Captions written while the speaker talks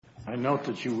I note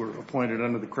that you were appointed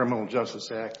under the Criminal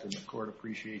Justice Act, and the Court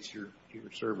appreciates your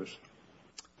service.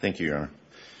 Thank you, Your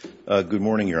Honor. Good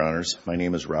morning, Your Honors. My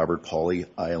name is Robert Pauly.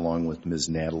 I, along with Ms.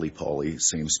 Natalie Pauly,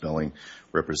 same spelling,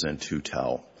 represent Tou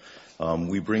Thao.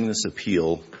 We bring this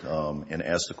appeal and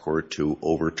ask the Court to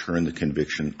overturn the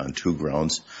conviction on two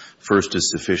grounds. First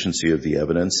is sufficiency of the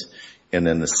evidence, and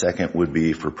then the second would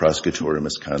be for prosecutorial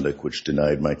misconduct, which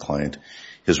denied my client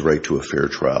his right to a fair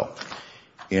trial.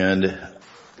 And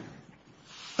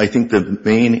I think the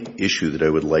main issue that I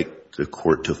would like the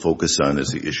Court to focus on is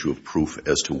the issue of proof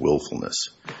as to willfulness,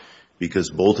 because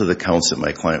both of the counts that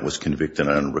my client was convicted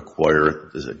on require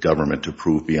the government to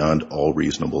prove beyond all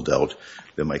reasonable doubt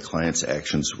that my client's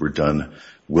actions were done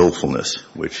willfulness,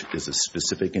 which is a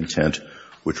specific intent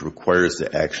which requires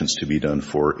the actions to be done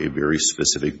for a very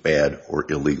specific bad or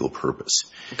illegal purpose.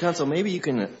 Well, Counsel, maybe you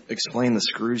can explain the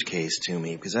Scrooge case to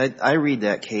me, because I read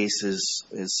that case as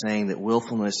saying that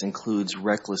willfulness includes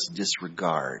reckless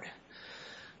disregard.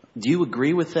 Do you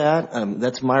agree with that?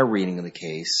 That's my reading of the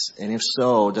case. And if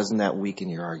so, doesn't that weaken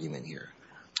your argument here?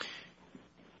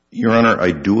 Your Honor,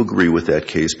 I do agree with that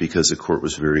case because the Court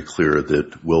was very clear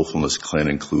that willfulness can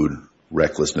include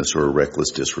recklessness or a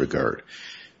reckless disregard.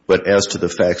 But as to the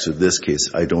facts of this case,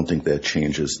 I don't think that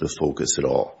changes the focus at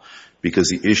all, because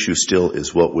the issue still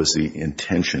is what was the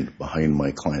intention behind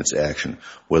my client's action.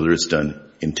 Whether it's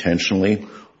done intentionally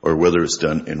or whether it's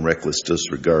done in reckless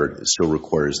disregard, it still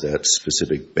requires that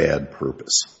specific bad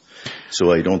purpose.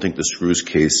 So I don't think the Scrooge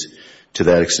case, to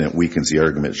that extent, weakens the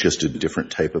argument. It's just a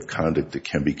different type of conduct that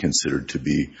can be considered to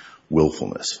be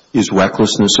willfulness. Is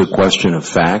recklessness a question of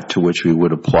fact to which we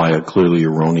would apply a clearly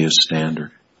erroneous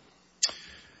standard?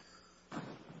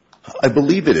 I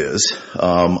believe it is,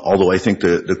 although I think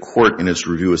the Court in its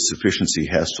review of sufficiency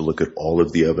has to look at all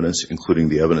of the evidence, including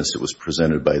the evidence that was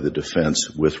presented by the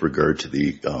defense with regard to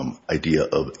the idea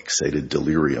of excited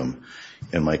delirium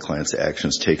and my client's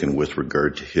actions taken with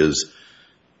regard to his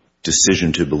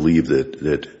decision to believe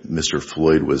that Mr.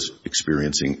 Floyd was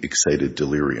experiencing excited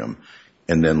delirium,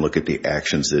 and then look at the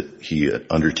actions that he had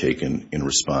undertaken in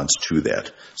response to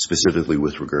that, specifically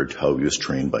with regard to how he was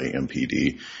trained by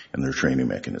MPD and their training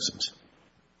mechanisms.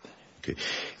 Okay.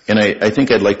 And I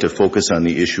think I'd like to focus on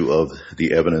the issue of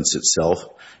the evidence itself,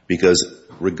 because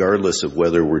regardless of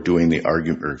whether we're doing the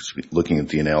argument or looking at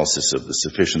the analysis of the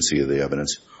sufficiency of the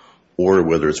evidence or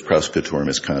whether it's prosecutorial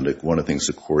misconduct, one of the things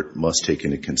the Court must take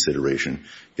into consideration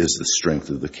is the strength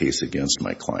of the case against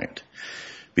my client.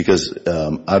 Because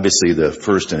obviously the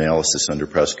first analysis under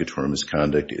prosecutorial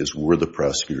misconduct is, were the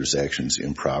prosecutor's actions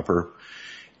improper?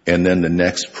 And then the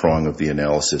next prong of the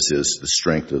analysis is the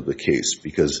strength of the case,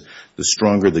 because the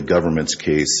stronger the government's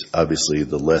case, obviously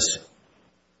the less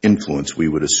influence we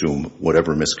would assume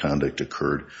whatever misconduct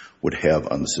occurred would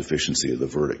have on the sufficiency of the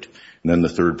verdict. And then the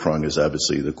third prong is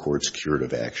obviously the Court's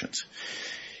curative actions.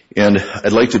 And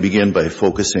I'd like to begin by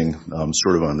focusing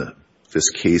sort of on this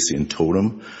case in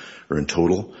total,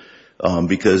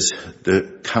 because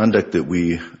the conduct that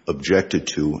we objected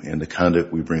to and the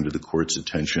conduct we bring to the Court's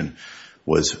attention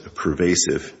was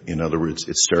pervasive. In other words,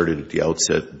 it started at the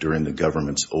outset during the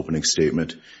government's opening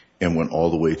statement and went all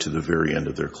the way to the very end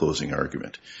of their closing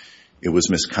argument. It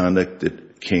was misconduct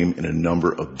that came in a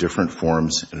number of different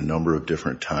forms in a number of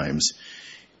different times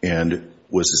and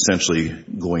was essentially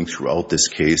going throughout this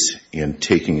case and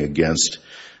taking against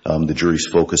the jury's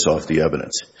focus off the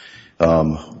evidence.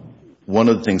 One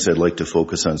of the things I'd like to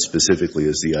focus on specifically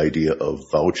is the idea of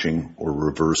vouching or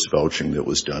reverse vouching that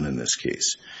was done in this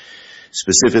case.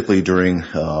 Specifically during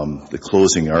the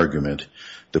closing argument,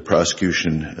 the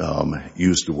prosecution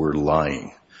used the word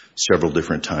lying several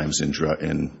different times in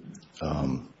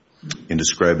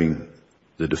describing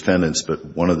the defendants,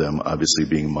 but one of them obviously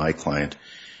being my client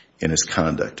and his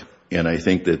conduct. And I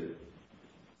think that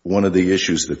one of the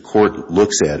issues the Court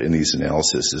looks at in these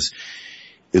analyses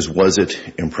is was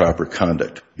it improper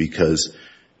conduct? Because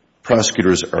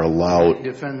prosecutors are allowed... Did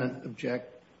the defendant object?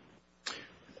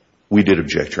 We did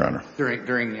object, Your Honor.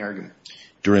 During the argument?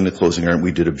 During the closing argument,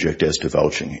 we did object as to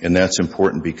vouching. And that's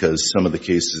important because some of the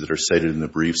cases that are cited in the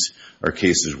briefs are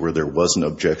cases where there was an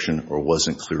objection or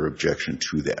wasn't clear objection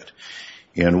to that.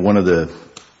 And one of the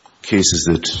cases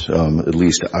that at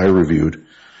least I reviewed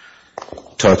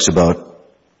talks about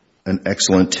an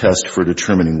excellent test for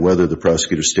determining whether the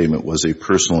prosecutor's statement was a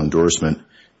personal endorsement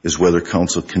is whether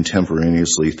counsel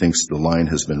contemporaneously thinks the line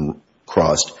has been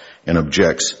crossed and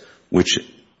objects, which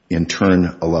in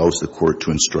turn allows the Court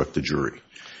to instruct the jury.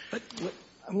 But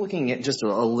I'm looking at just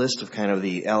a list of kind of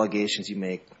the allegations you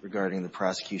make regarding the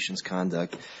prosecution's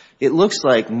conduct. It looks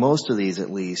like most of these,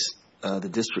 at least, the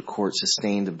district court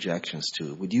sustained objections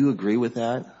to. Would you agree with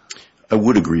that? I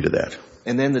would agree to that.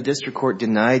 And then the district court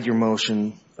denied your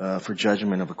motion for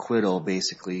judgment of acquittal,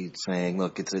 basically saying,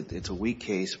 look, it's a weak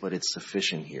case, but it's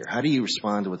sufficient here. How do you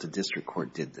respond to what the district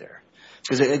court did there?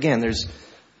 Because, again, there's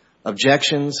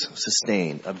objections,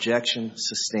 sustained. Objection,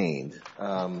 sustained.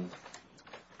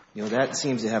 That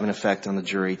seems to have an effect on the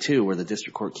jury, too, where the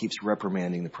district court keeps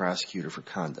reprimanding the prosecutor for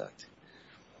conduct.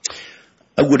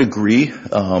 I would agree,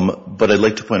 but I'd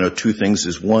like to point out two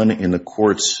things. One, in the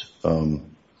court's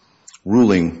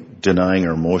ruling denying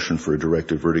our motion for a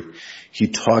directed verdict, he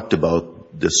talked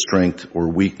about the strength or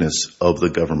weakness of the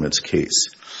government's case.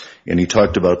 And he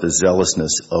talked about the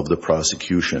zealousness of the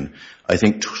prosecution, I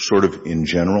think sort of in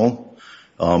general,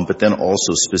 but then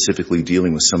also specifically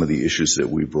dealing with some of the issues that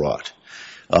we brought.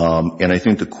 And I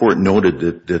think the court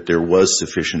noted that there was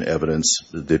sufficient evidence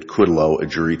that could allow a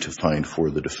jury to find for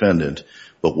the defendant,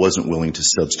 but wasn't willing to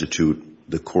substitute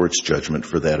the court's judgment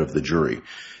for that of the jury.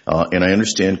 And I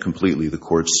understand completely the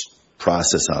court's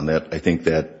process on that. I think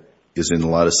that is in a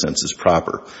lot of senses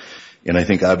proper. And I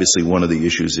think obviously one of the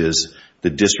issues is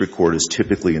the district court is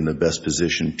typically in the best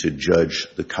position to judge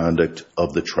the conduct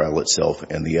of the trial itself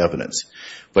and the evidence.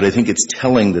 But I think it's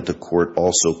telling that the court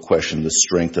also questioned the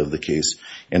strength of the case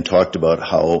and talked about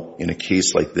how in a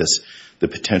case like this, the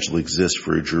potential exists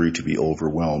for a jury to be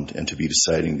overwhelmed and to be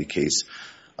deciding the case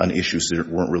on issues that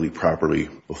weren't really properly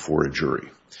before a jury.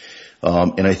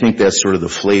 And I think that's sort of the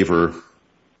flavor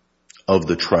of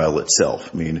the trial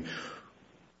itself. I mean,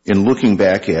 in looking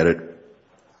back at it,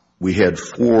 we had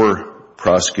 4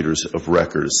 prosecutors of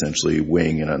record essentially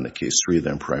weighing in on the case, 3 of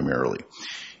them primarily.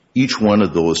 Each one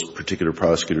of those particular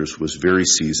prosecutors was very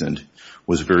seasoned,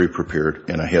 was very prepared,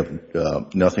 and I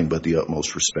have nothing but the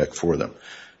utmost respect for them.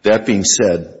 That being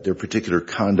said, their particular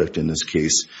conduct in this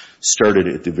case started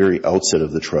at the very outset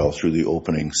of the trial through the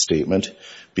opening statement,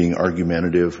 being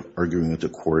argumentative, arguing with the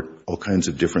court, all kinds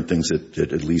of different things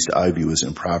that at least I view as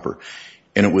improper.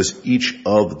 And it was each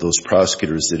of those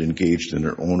prosecutors that engaged in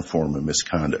their own form of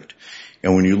misconduct.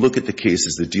 And when you look at the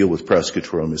cases that deal with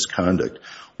prosecutorial misconduct,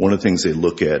 one of the things they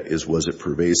look at is, was it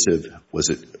pervasive? Was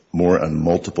it more on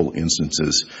multiple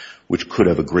instances, which could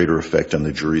have a greater effect on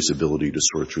the jury's ability to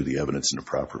sort through the evidence in a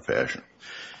proper fashion?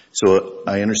 So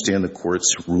I understand the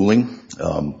court's ruling.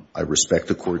 I respect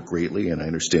the court greatly, and I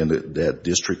understand that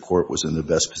district court was in the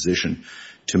best position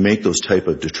to make those type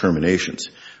of determinations.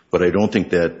 But I don't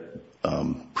think that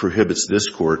prohibits this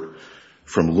court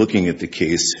from looking at the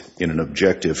case in an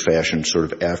objective fashion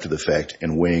sort of after the fact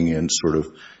and weighing in sort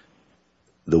of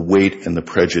the weight and the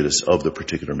prejudice of the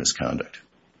particular misconduct.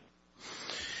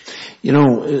 You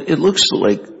know, it looks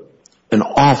like an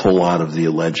awful lot of the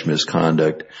alleged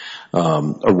misconduct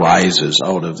arises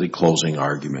out of the closing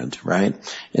argument, right?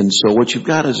 And so what you've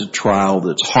got is a trial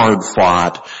that's hard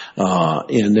fought,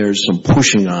 and there's some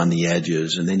pushing on the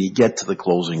edges, and then you get to the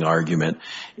closing argument,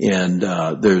 and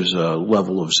there's a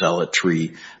level of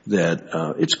zealotry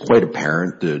that it's quite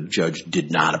apparent the judge did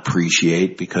not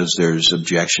appreciate because there's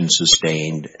objection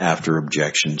sustained after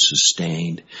objection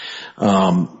sustained.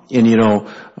 And, you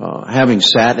know, having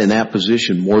sat in that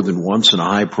position more than once in a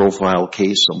high-profile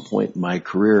case some point in my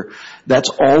career, that's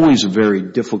always a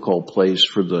very difficult place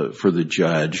for the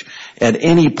judge. At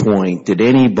any point, did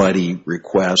anybody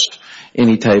request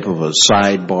any type of a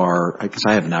sidebar? Because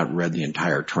I have not read the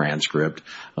entire transcript.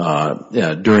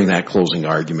 During that closing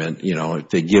argument, you know, if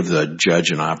they give the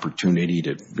judge an opportunity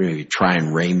to really try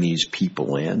and rein these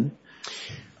people in?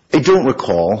 I don't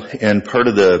recall, and part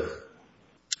of the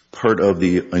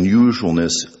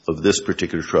unusualness of this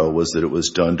particular trial was that it was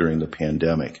done during the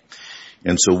pandemic.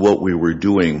 And so what we were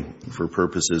doing for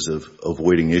purposes of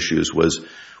avoiding issues was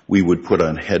we would put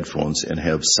on headphones and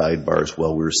have sidebars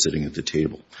while we were sitting at the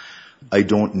table. I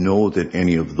don't know that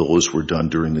any of those were done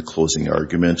during the closing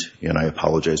argument, and I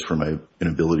apologize for my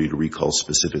inability to recall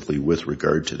specifically with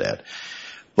regard to that.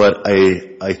 But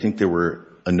I think there were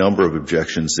a number of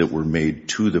objections that were made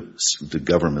to the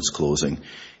government's closing.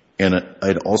 And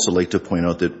I'd also like to point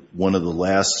out that one of the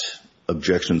last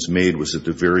objections made was at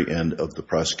the very end of the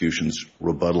prosecution's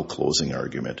rebuttal closing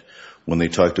argument, when they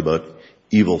talked about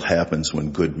evil happens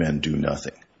when good men do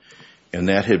nothing. And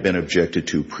that had been objected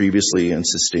to previously and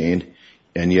sustained,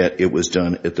 and yet it was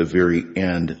done at the very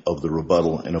end of the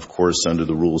rebuttal. And of course, under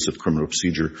the rules of criminal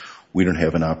procedure, we don't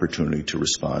have an opportunity to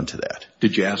respond to that.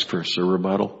 Did you ask for a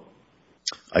rebuttal?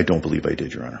 I don't believe I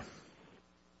did, Your Honor.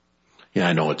 Yeah,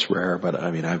 I know it's rare, but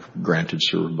I mean, I've granted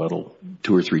rebuttal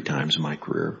 2 or 3 times in my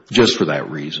career, just for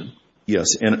that reason.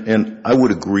 Yes, and I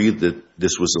would agree that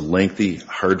this was a lengthy,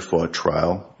 hard-fought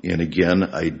trial. And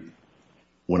again,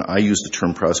 when I use the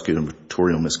term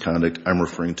prosecutorial misconduct, I'm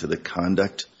referring to the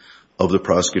conduct of the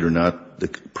prosecutor, not the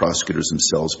prosecutors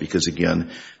themselves, because,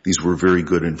 again, these were very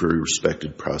good and very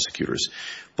respected prosecutors.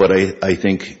 But I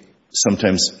think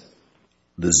sometimes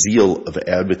the zeal of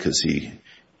advocacy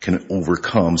can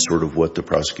overcome sort of what the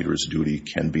prosecutor's duty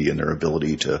can be, and their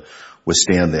ability to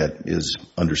withstand that is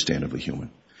understandably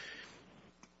human.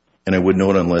 And I would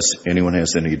note, unless anyone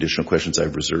has any additional questions,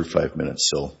 I've reserved 5 minutes,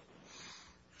 so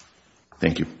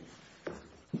thank you.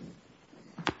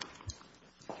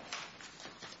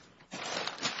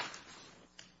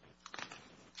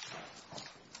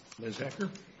 Ms. Ecker?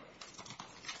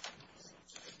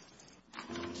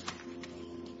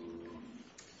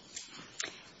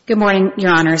 Good morning,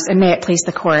 Your Honors, and may it please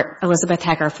the Court, Elizabeth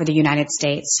Hecker for the United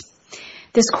States.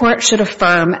 This Court should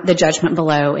affirm the judgment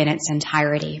below in its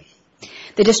entirety.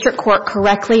 The District Court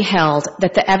correctly held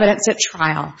that the evidence at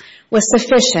trial was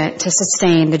sufficient to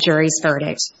sustain the jury's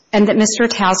verdict, and that Mr.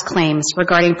 Tao's claims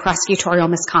regarding prosecutorial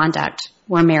misconduct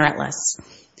were meritless.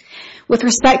 With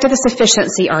respect to the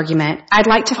sufficiency argument, I'd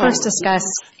like to first discuss...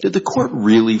 Did the Court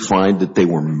really find that they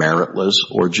were meritless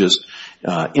or just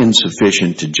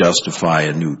insufficient to justify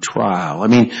a new trial? I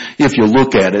mean, if you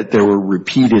look at it, there were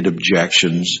repeated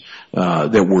objections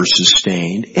that were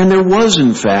sustained, and there was,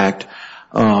 in fact,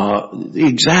 the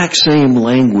exact same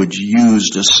language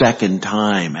used a second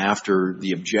time after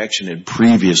the objection had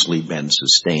previously been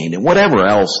sustained. And whatever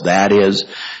else that is,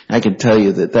 I can tell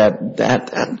you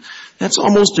that's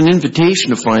almost an invitation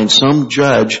to find some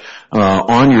judge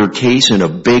on your case in a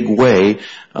big way,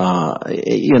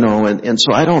 and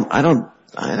so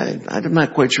I'm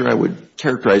not quite sure I would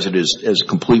characterize it as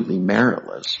completely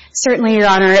meritless. Certainly, Your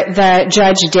Honor, the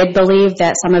judge did believe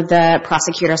that some of the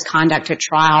prosecutor's conduct at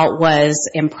trial was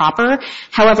improper.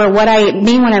 However, what I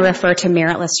mean when I refer to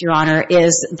meritless, Your Honor,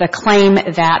 is the claim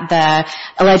that the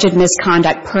alleged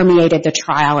misconduct permeated the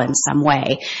trial in some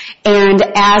way. And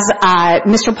as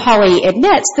Mr. Pauly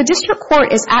admits, the District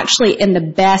Court is actually in the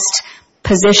best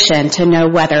position to know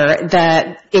whether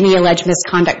any alleged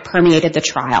misconduct permeated the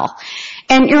trial.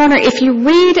 And, Your Honor, if you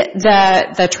read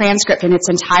the transcript in its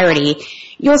entirety,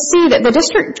 you'll see that the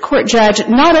District Court judge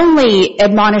not only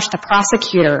admonished the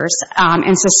prosecutors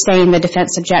and sustained the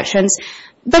defense objections,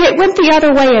 but it went the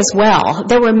other way as well.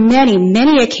 There were many,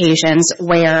 many occasions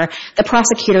where the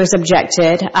prosecutors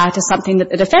objected to something that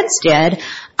the defense did,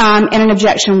 and an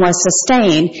objection was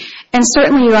sustained. And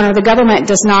certainly, Your Honor, the government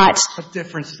does not... What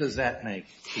difference does that make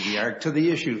to the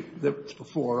issue that's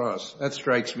before us? That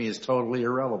strikes me as totally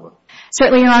irrelevant.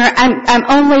 Certainly, Your Honor. I'm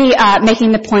only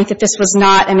making the point that this was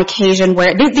not an occasion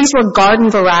where... These were garden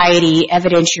variety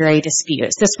evidentiary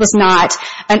disputes. This was not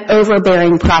an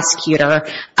overbearing prosecutor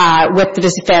with the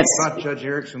defense. I thought Judge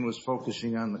Erickson was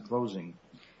focusing on the closing,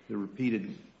 the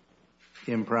repeated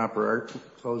improper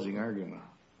closing argument.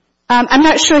 I'm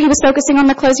not sure he was focusing on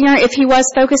the closing. If he was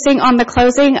focusing on the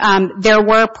closing, there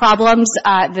were problems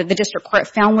that the District Court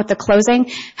found with the closing.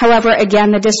 However,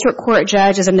 again, the District Court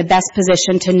judge is in the best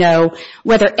position to know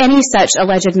whether any such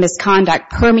alleged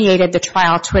misconduct permeated the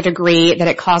trial to a degree that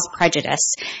it caused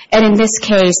prejudice. And in this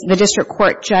case, the District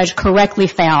Court judge correctly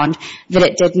found that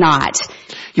it did not.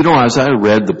 You know, as I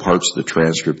read the parts of the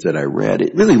transcript that I read,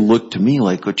 it really looked to me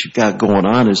like what you've got going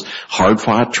on is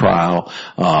hard-fought trial,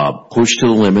 pushed to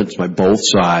the limits by both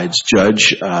sides,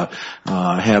 judge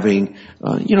having,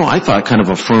 I thought kind of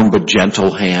a firm but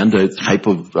gentle hand, a type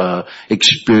of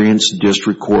experienced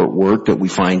District Court work that we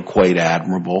find quite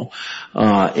admirable.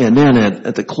 And then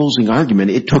at the closing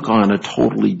argument, it took on a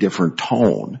totally different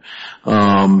tone.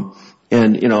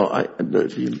 And,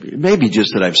 it may be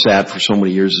just that I've sat for so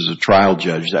many years as a trial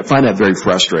judge. I find that very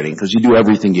frustrating because you do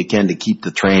everything you can to keep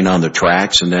the train on the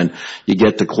tracks, and then you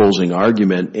get the closing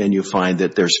argument and you find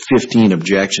that there's 15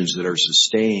 objections that are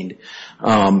sustained.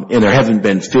 And there haven't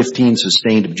been 15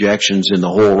 sustained objections in the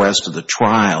whole rest of the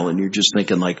trial. And you're just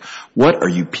thinking, like, what are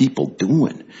you people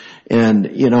doing? And,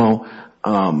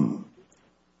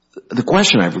 the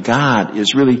question I've got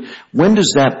is really, when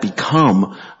does that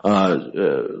become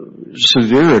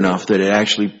severe enough that it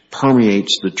actually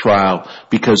permeates the trial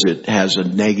because it has a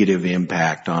negative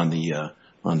impact on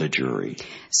the jury?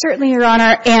 Certainly, Your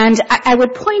Honor. And I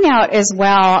would point out as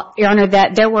well, Your Honor,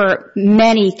 that there were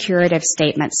many curative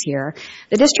statements here.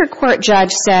 The District Court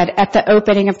judge said at the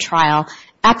opening of trial,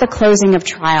 at the closing of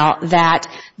trial, that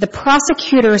the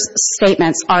prosecutor's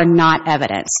statements are not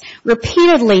evidence.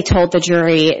 Repeatedly told the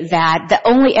jury that the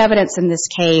only evidence in this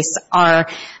case are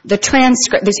the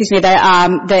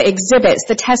the exhibits,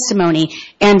 the testimony,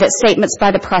 and that statements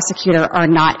by the prosecutor are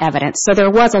not evidence. So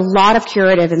there was a lot of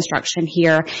curative instruction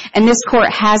here, and this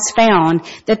Court has found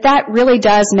that that really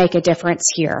does make a difference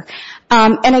here.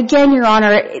 And again, Your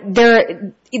Honor,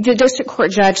 the district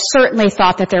court judge certainly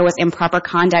thought that there was improper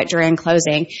conduct during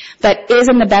closing, but is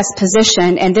in the best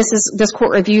position, and this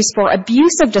court reviews for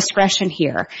abuse of discretion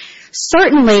here.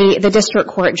 Certainly, the district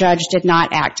court judge did not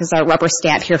act as a rubber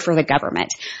stamp here for the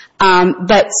government,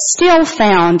 but still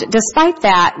found, despite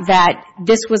that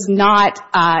this was not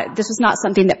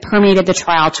something that permeated the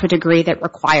trial to a degree that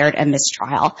required a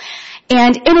mistrial.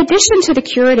 And in addition to the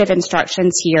curative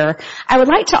instructions here, I would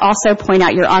like to also point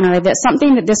out, Your Honor, that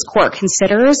something that this court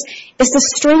considers is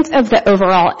the strength of the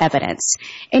overall evidence.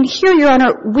 And here, Your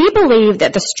Honor, we believe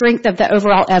that the strength of the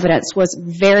overall evidence was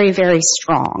very, very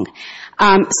strong.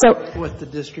 What the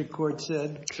district court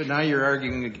said? So now you're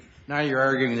arguing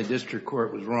the district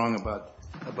court was wrong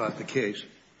about the case.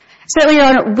 Certainly, Your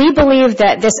Honor, we believe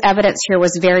that this evidence here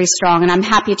was very strong, and I'm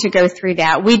happy to go through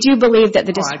that. We do believe that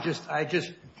the district... I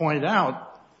just pointed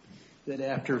out that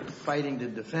after fighting to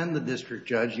defend the district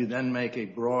judge, you then make a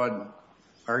broad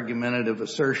argumentative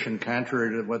assertion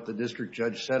contrary to what the district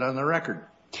judge said on the record.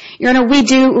 Your Honor, we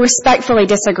do respectfully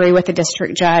disagree with the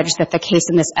district judge that the case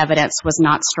in this evidence was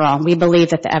not strong. We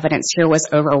believe that the evidence here was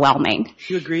overwhelming.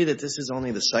 Do you agree that this is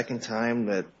only the second time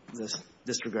that this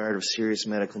disregard of serious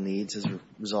medical needs has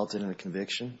resulted in a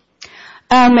conviction?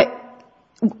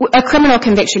 A criminal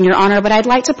conviction, Your Honor, but I'd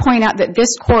like to point out that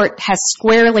this court has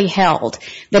squarely held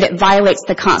that it violates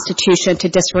the Constitution to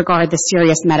disregard the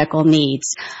serious medical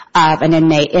needs of an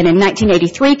inmate. And in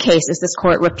 1983 cases, this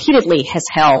court repeatedly has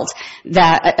held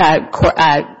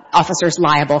that officers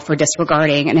liable for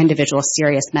disregarding an individual's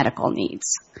serious medical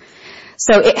needs.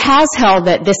 So it has held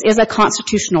that this is a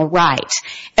constitutional right.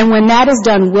 And when that is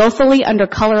done willfully under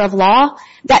color of law,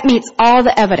 that meets all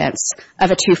the evidence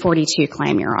of a 242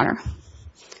 claim, Your Honor.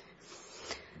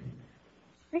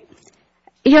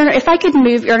 Your Honor, if I could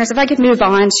move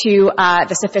on to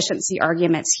the sufficiency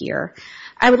arguments here.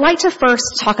 I would like to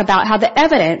first talk about how the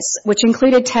evidence, which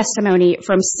included testimony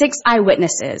from 6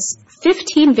 eyewitnesses,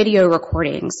 15 video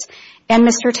recordings, and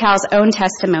Mr. Tou's own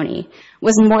testimony,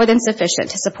 was more than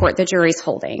sufficient to support the jury's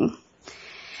holding.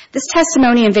 This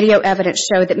testimony and video evidence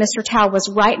showed that Mr. Tou was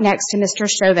right next to Mr.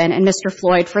 Chauvin and Mr.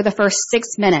 Floyd for the first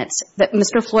 6 minutes, that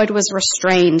Mr. Floyd was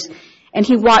restrained, and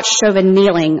he watched Chauvin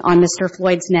kneeling on Mr.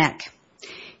 Floyd's neck.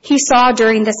 He saw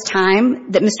during this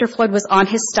time that Mr. Floyd was on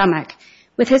his stomach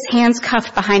with his hands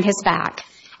cuffed behind his back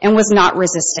and was not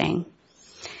resisting.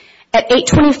 At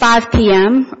 8:25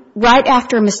 p.m., right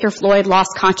after Mr. Floyd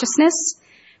lost consciousness,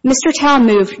 Mr. Tou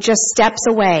moved just steps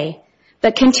away,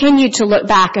 but continued to look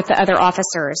back at the other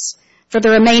officers for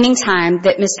the remaining time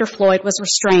that Mr. Floyd was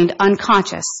restrained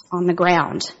unconscious on the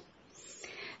ground.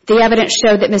 The evidence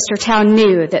showed that Mr. Tou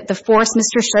knew that the force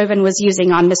Mr. Chauvin was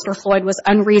using on Mr. Floyd was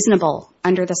unreasonable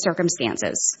under the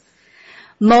circumstances.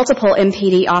 Multiple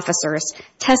MPD officers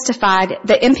testified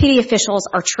that MPD officials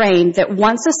are trained that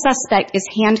once a suspect is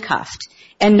handcuffed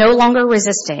and no longer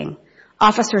resisting,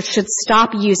 officers should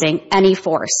stop using any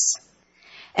force.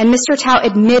 And Mr. Tou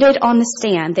admitted on the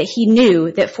stand that he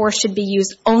knew that force should be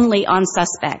used only on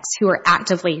suspects who are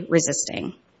actively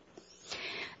resisting.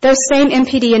 Those same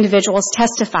MPD individuals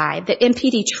testified that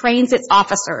MPD trains its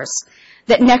officers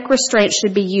that neck restraint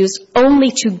should be used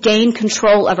only to gain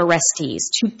control of arrestees,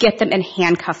 to get them and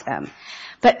handcuff them.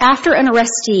 But after an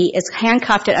arrestee is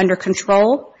handcuffed and under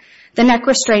control, the neck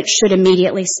restraint should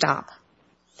immediately stop.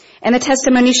 And the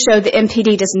testimony showed that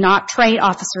MPD does not train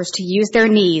officers to use their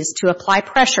knees to apply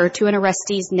pressure to an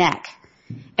arrestee's neck,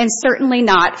 and certainly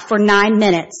not for 9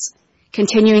 minutes,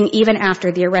 continuing even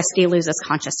after the arrestee loses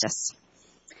consciousness.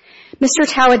 Mr.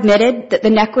 Tou admitted that the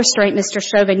neck restraint Mr.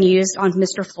 Chauvin used on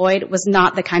Mr. Floyd was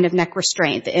not the kind of neck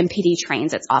restraint that MPD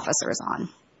trains its officers on.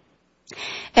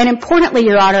 And importantly,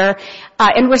 Your Honor,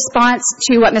 in response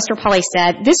to what Mr. Pauly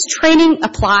said, this training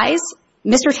applies.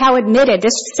 Mr. Tou admitted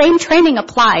this same training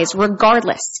applies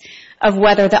regardless of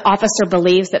whether the officer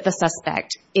believes that the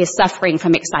suspect is suffering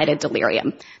from excited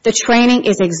delirium. The training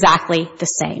is exactly the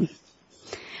same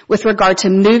with regard to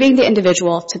moving the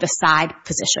individual to the side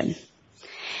position.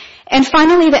 And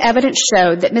finally, the evidence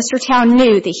showed that Mr. Tou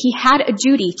knew that he had a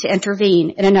duty to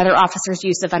intervene in another officer's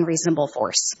use of unreasonable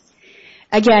force.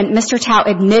 Again, Mr. Tou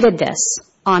admitted this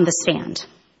on the stand.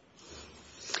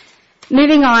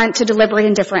 Moving on to deliberate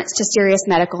indifference to serious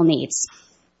medical needs.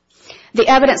 The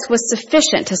evidence was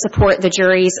sufficient to support the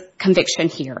jury's conviction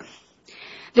here.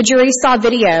 The jury saw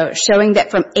video showing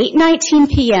that from 8:19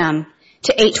 p.m.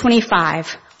 to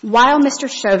 8:25, while Mr.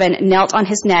 Chauvin knelt on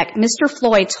his neck, Mr.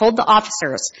 Floyd told the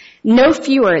officers no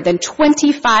fewer than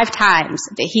 25 times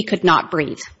that he could not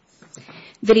breathe.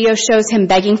 Video shows him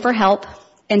begging for help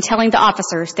and telling the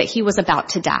officers that he was about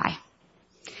to die.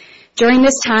 During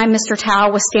this time, Mr.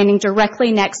 Tou was standing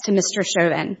directly next to Mr.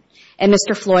 Chauvin and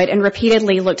Mr. Floyd and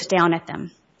repeatedly looked down at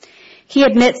them. He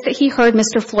admits that he heard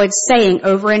Mr. Floyd saying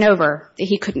over and over that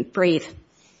he couldn't breathe.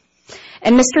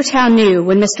 And Mr. Tou knew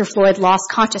when Mr. Floyd lost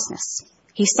consciousness.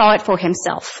 He saw it for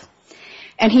himself.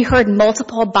 And he heard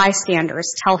multiple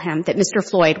bystanders tell him that Mr.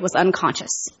 Floyd was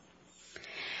unconscious.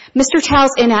 Mr.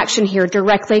 Tou's inaction here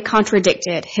directly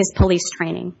contradicted his police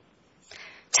training.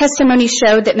 Testimony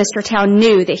showed that Mr. Tou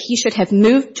knew that he should have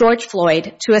moved George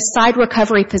Floyd to a side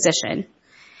recovery position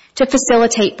to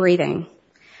facilitate breathing,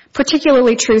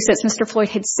 particularly true since Mr. Floyd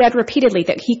had said repeatedly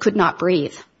that he could not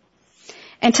breathe.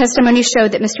 And testimony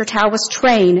showed that Mr. Tou was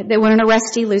trained that when an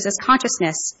arrestee loses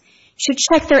consciousness, should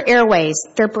check their airways,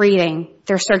 their breathing,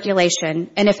 their circulation,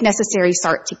 and if necessary,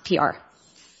 start CPR.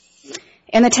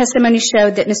 And the testimony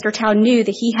showed that Mr. Tou knew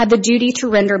that he had the duty to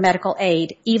render medical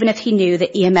aid, even if he knew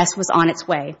that EMS was on its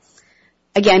way.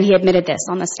 Again, he admitted this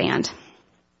on the stand.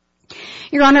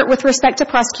 Your Honor, with respect to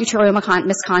prosecutorial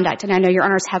misconduct, and I know Your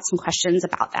Honors had some questions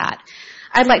about that,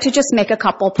 I'd like to just make a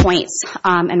couple points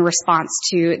in response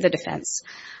to the defense.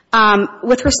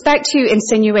 With respect to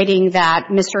insinuating that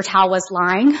Mr. Tou was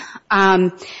lying,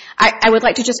 I would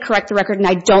like to just correct the record, and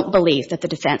I don't believe that the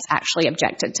defense actually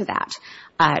objected to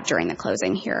that during the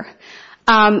closing here.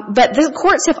 But the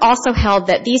courts have also held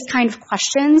that these kind of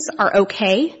questions are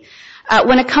okay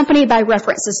when accompanied by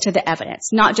references to the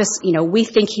evidence, not just, we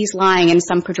think he's lying in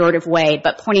some pejorative way,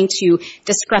 but pointing to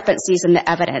discrepancies in the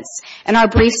evidence. And our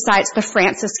brief cites the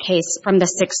Francis case from the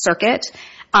Sixth Circuit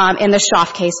and the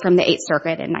Schaaf case from the Eighth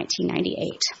Circuit in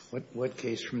 1998. What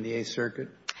case from the Eighth Circuit?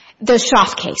 The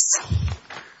Schaaf case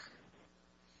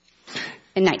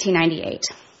in 1998.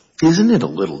 Isn't it a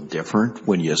little different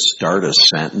when you start a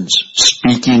sentence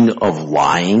speaking of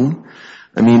lying?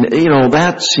 I mean,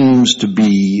 that seems to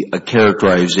be a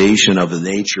characterization of a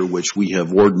nature which we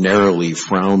have ordinarily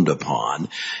frowned upon,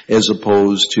 as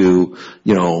opposed to,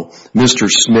 Mr.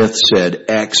 Smith said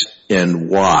X and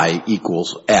Y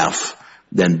equals F,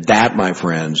 then that, my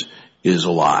friends, is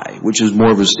a lie, which is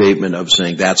more of a statement of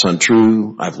saying that's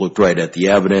untrue, I've looked right at the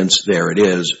evidence, there it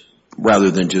is,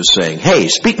 rather than just saying, hey,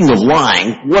 speaking of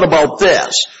lying, what about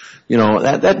this?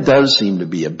 That does seem to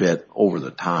be a bit over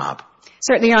the top.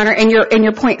 Certainly, Your Honor, and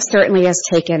your point certainly is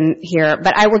taken here.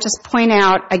 But I will just point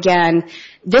out again,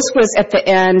 this was at the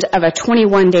end of a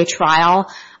 21-day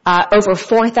trial, over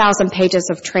 4,000 pages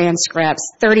of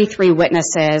transcripts, 33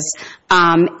 witnesses,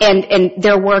 and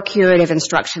there were curative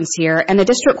instructions here. And the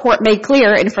district court made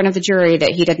clear in front of the jury that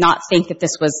he did not think that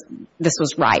this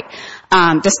was right,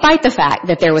 despite the fact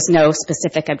that there was no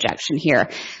specific objection here.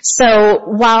 So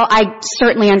while I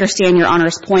certainly understand Your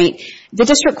Honor's point, the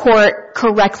district court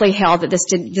correctly held that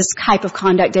this type of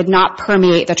conduct did not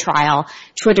permeate the trial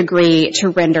to a degree to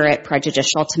render it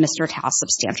prejudicial to Mr. Tou's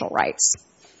substantial rights.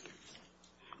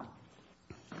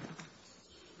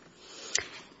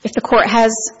 If the court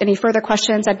has any further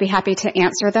questions, I'd be happy to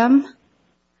answer them.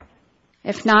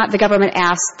 If not, the government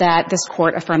asks that this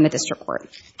court affirm the district court.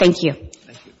 Thank you.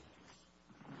 Thank you.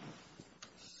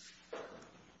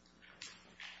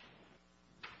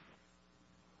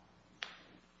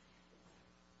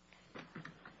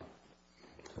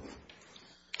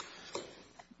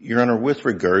 Your Honor, with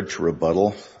regard to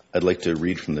rebuttal, I'd like to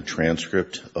read from the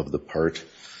transcript of the part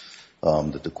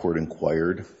that the court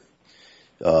inquired.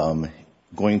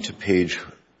 Going to page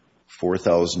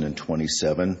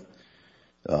 4027,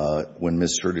 when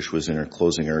Ms. Sertish was in her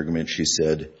closing argument, she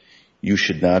said, "You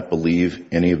should not believe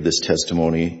any of this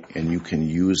testimony, and you can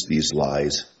use these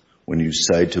lies when you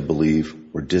decide to believe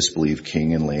or disbelieve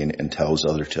King and Lane and Tou's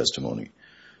other testimony.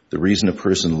 The reason a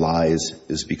person lies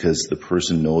is because the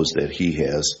person knows that he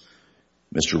has."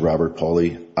 Mr. Robert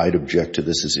Pauley, I'd object to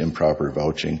this as improper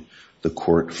vouching. The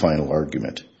court final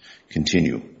argument.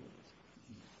 Continue.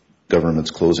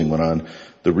 Government's closing went on.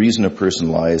 The reason a person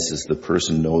lies is the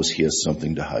person knows he has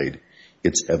something to hide.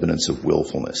 It's evidence of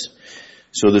willfulness.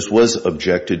 So this was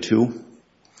objected to,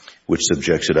 which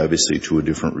subjects it obviously to a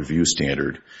different review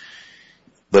standard.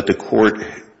 But the court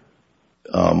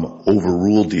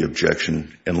overruled the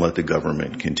objection and let the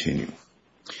government continue.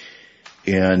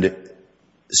 And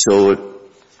so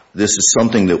this is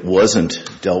something that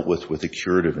wasn't dealt with a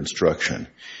curative instruction.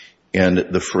 And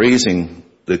the phrasing,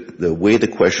 the way the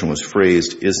question was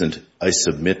phrased isn't, I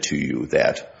submit to you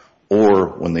that,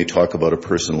 or when they talk about a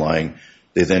person lying,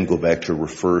 they then go back to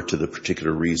refer to the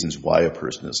particular reasons why a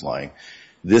person is lying.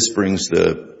 This brings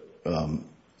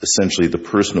essentially the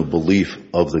personal belief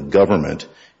of the government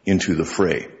into the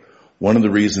fray. one of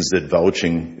the reasons that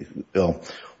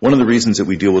one of the reasons that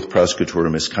we deal with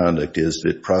prosecutorial misconduct is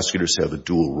that prosecutors have a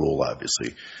dual role,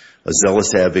 obviously. A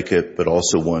zealous advocate, but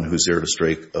also one who's there to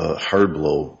strike a hard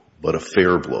blow, but a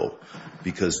fair blow,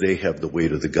 because they have the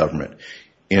weight of the government.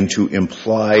 And to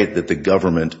imply that the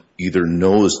government either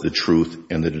knows the truth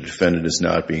and that a defendant is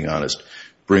not being honest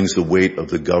brings the weight of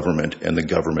the government and the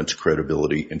government's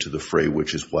credibility into the fray,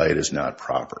 which is why it is not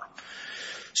proper.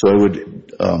 So I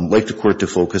would like the court to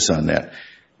focus on that.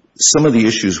 Some of the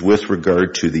issues with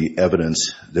regard to the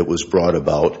evidence that was brought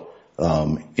about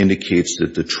indicates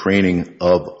that the training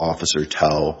of Officer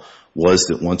Tou was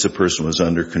that once a person was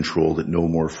under control, that no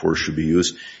more force should be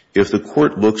used. If the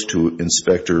court looks to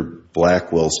Inspector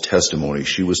Blackwell's testimony,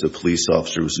 she was the police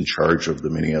officer who was in charge of the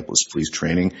Minneapolis police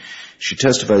training. She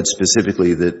testified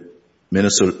specifically that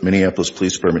Minneapolis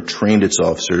Police Department trained its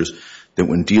officers that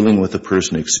when dealing with a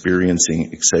person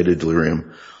experiencing excited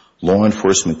delirium, law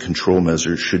enforcement control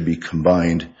measures should be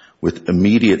combined with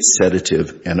immediate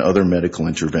sedative and other medical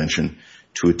intervention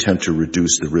to attempt to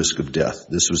reduce the risk of death.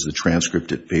 This was the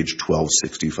transcript at page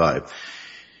 1265.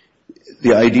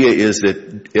 The idea is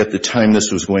that at the time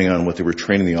this was going on, what they were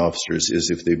training the officers is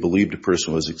if they believed a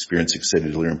person was experiencing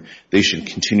excited delirium, they should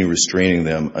continue restraining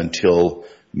them until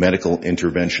medical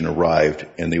intervention arrived,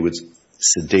 and they would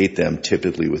sedate them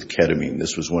typically with ketamine.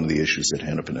 This was one of the issues that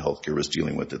Hennepin Healthcare was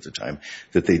dealing with at the time,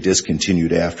 that they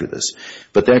discontinued after this.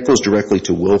 But that goes directly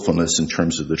to willfulness in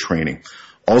terms of the training.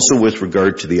 Also with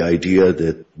regard to the idea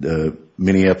that the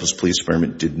Minneapolis Police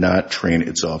Department did not train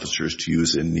its officers to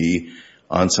use a knee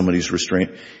on somebody's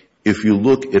restraint, if you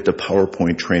look at the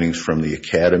PowerPoint trainings from the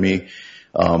Academy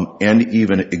and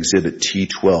even Exhibit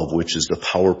T12, which is the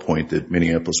PowerPoint that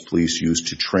Minneapolis Police used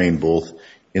to train both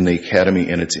in the Academy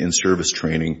and its in-service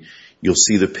training, you'll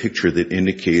see the picture that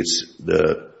indicates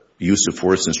the use of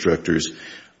force instructors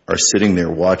are sitting there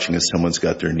watching as someone's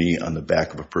got their knee on the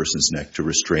back of a person's neck to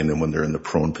restrain them when they're in the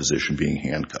prone position being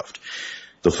handcuffed.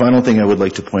 The final thing I would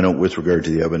like to point out with regard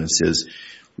to the evidence is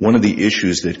one of the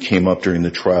issues that came up during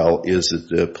the trial is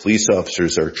that the police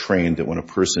officers are trained that when a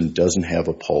person doesn't have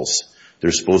a pulse,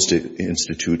 they're supposed to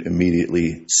institute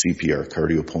immediately CPR,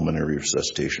 cardiopulmonary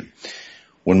resuscitation.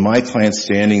 When my client's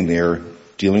standing there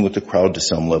dealing with the crowd to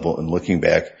some level and looking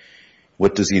back,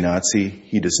 what does he not see?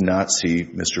 He does not see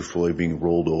Mr. Floyd being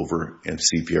rolled over and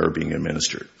CPR being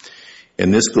administered.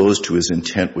 And this goes to his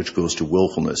intent, which goes to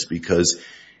willfulness, because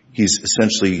he's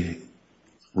essentially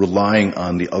relying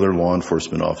on the other law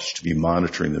enforcement officers to be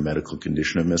monitoring the medical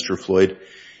condition of Mr. Floyd.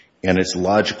 And it's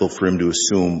logical for him to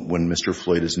assume when Mr.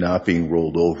 Floyd is not being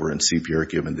rolled over and CPR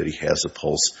given that he has a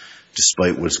pulse,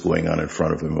 despite what's going on in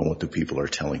front of him and what the people are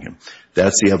telling him.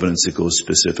 That's the evidence that goes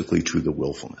specifically to the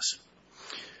willfulness.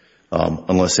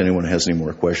 Unless anyone has any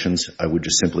more questions, I would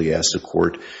just simply ask the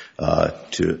court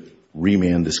to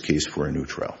remand this case for a new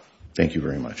trial. Thank you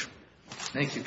very much. Thank you.